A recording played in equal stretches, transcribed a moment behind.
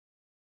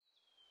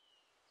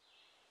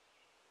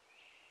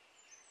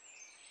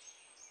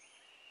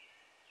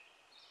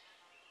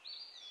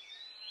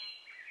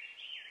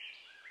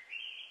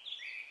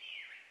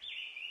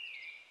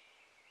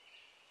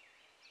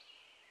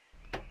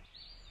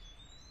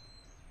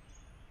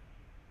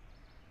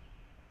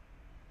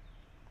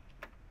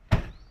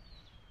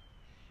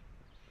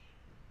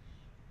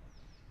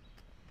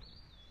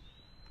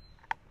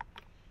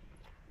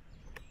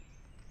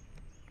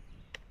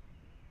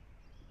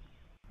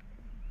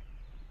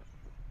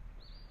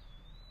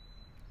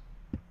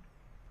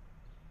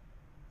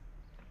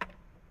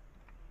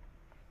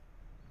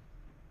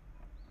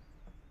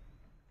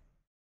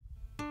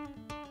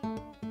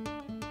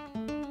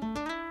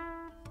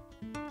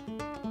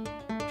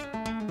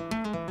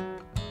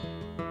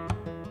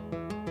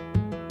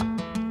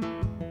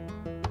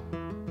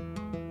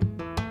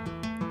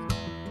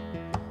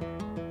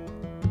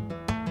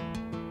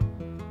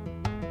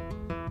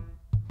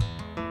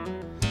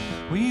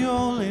We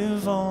all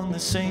live on the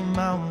same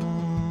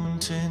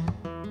mountain.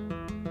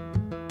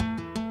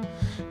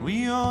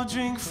 We all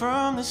drink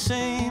from the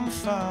same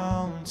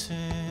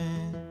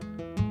fountain.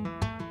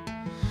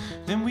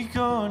 Then we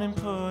gone and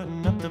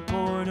putting up the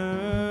borders.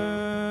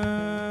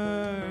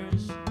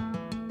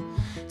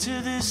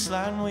 To this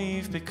land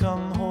we've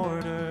become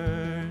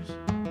hoarders.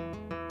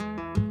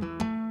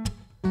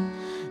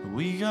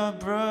 We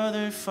got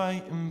brother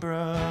fighting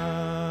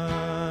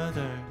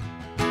brother.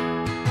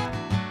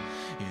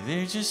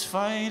 They're just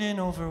fighting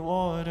over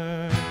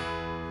water.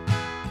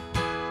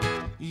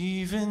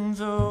 Even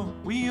though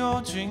we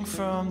all drink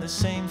from the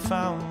same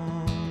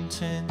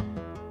fountain,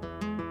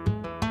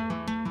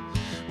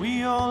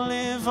 we all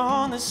live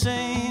on the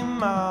same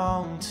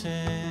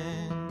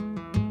mountain.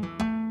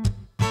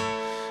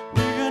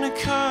 We're gonna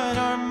cut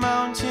our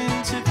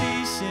mountain to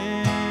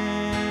pieces,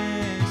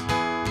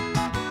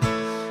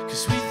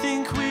 'cause we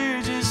think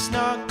we're just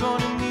not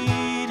gonna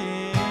need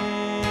it.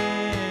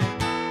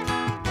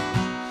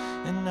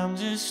 And I'm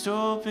just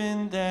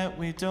hoping that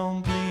we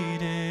don't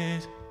bleed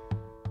it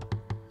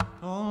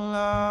all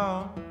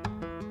out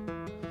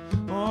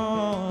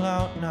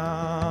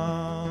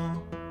now.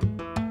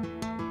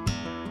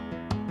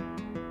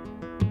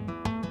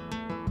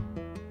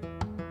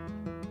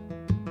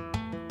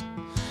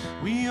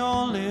 We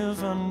all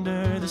live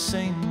under the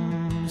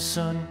same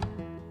sun.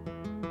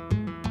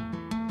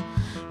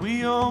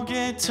 We all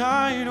get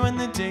tired when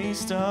the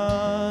day's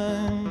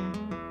done.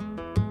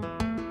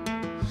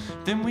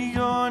 Then we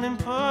gone and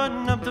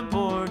putting up the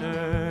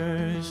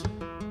borders.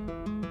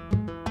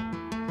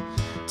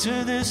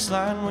 To this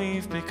land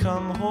we've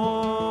become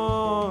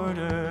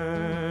hoarders.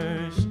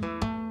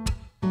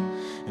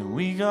 And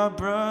we got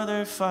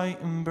brother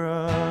fighting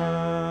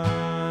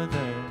brother.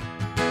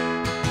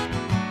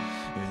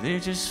 They're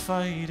just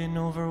fighting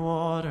over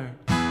water.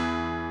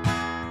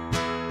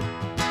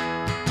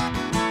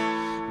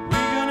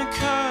 We're gonna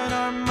cut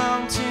our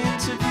mountain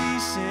to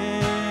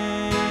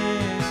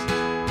pieces,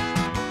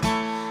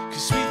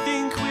 'cause we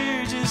think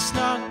we're just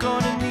not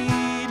gonna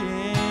need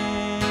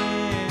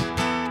it.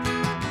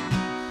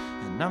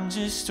 And I'm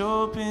just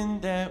hoping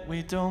that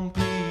we don't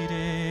bleed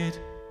it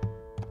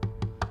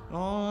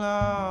all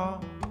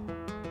out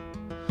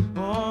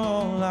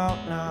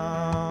now.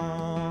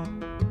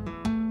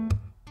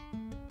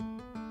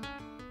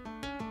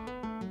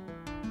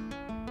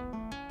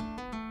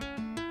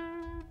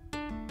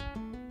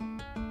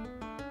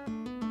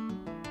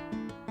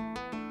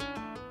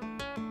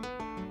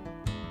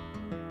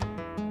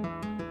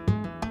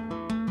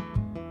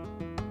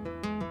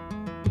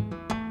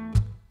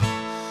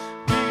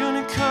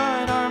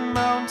 Cut our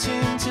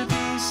mountain to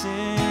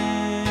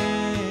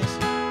pieces,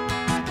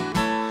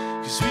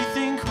 'cause we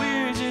think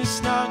we're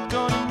just not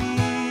gonna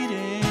need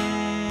it.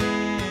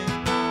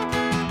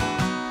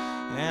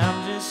 And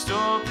I'm just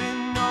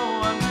hoping, no,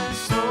 I'm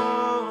just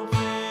hoping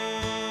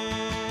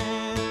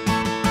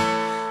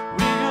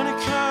we're gonna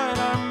cut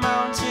our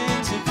mountain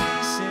to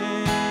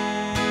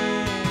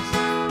pieces,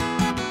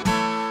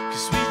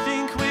 'cause we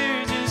think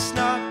we're just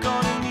not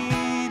gonna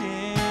need it.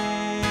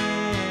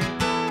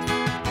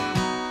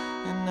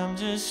 I'm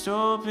just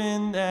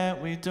hoping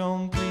that we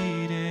don't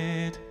bleed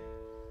it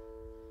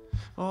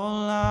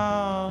all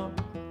out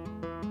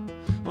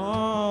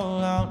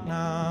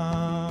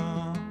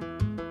now.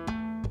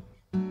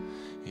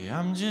 Yeah,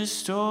 I'm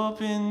just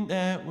hoping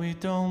that we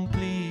don't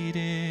bleed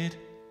it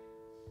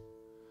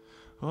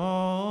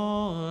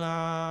all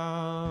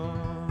out.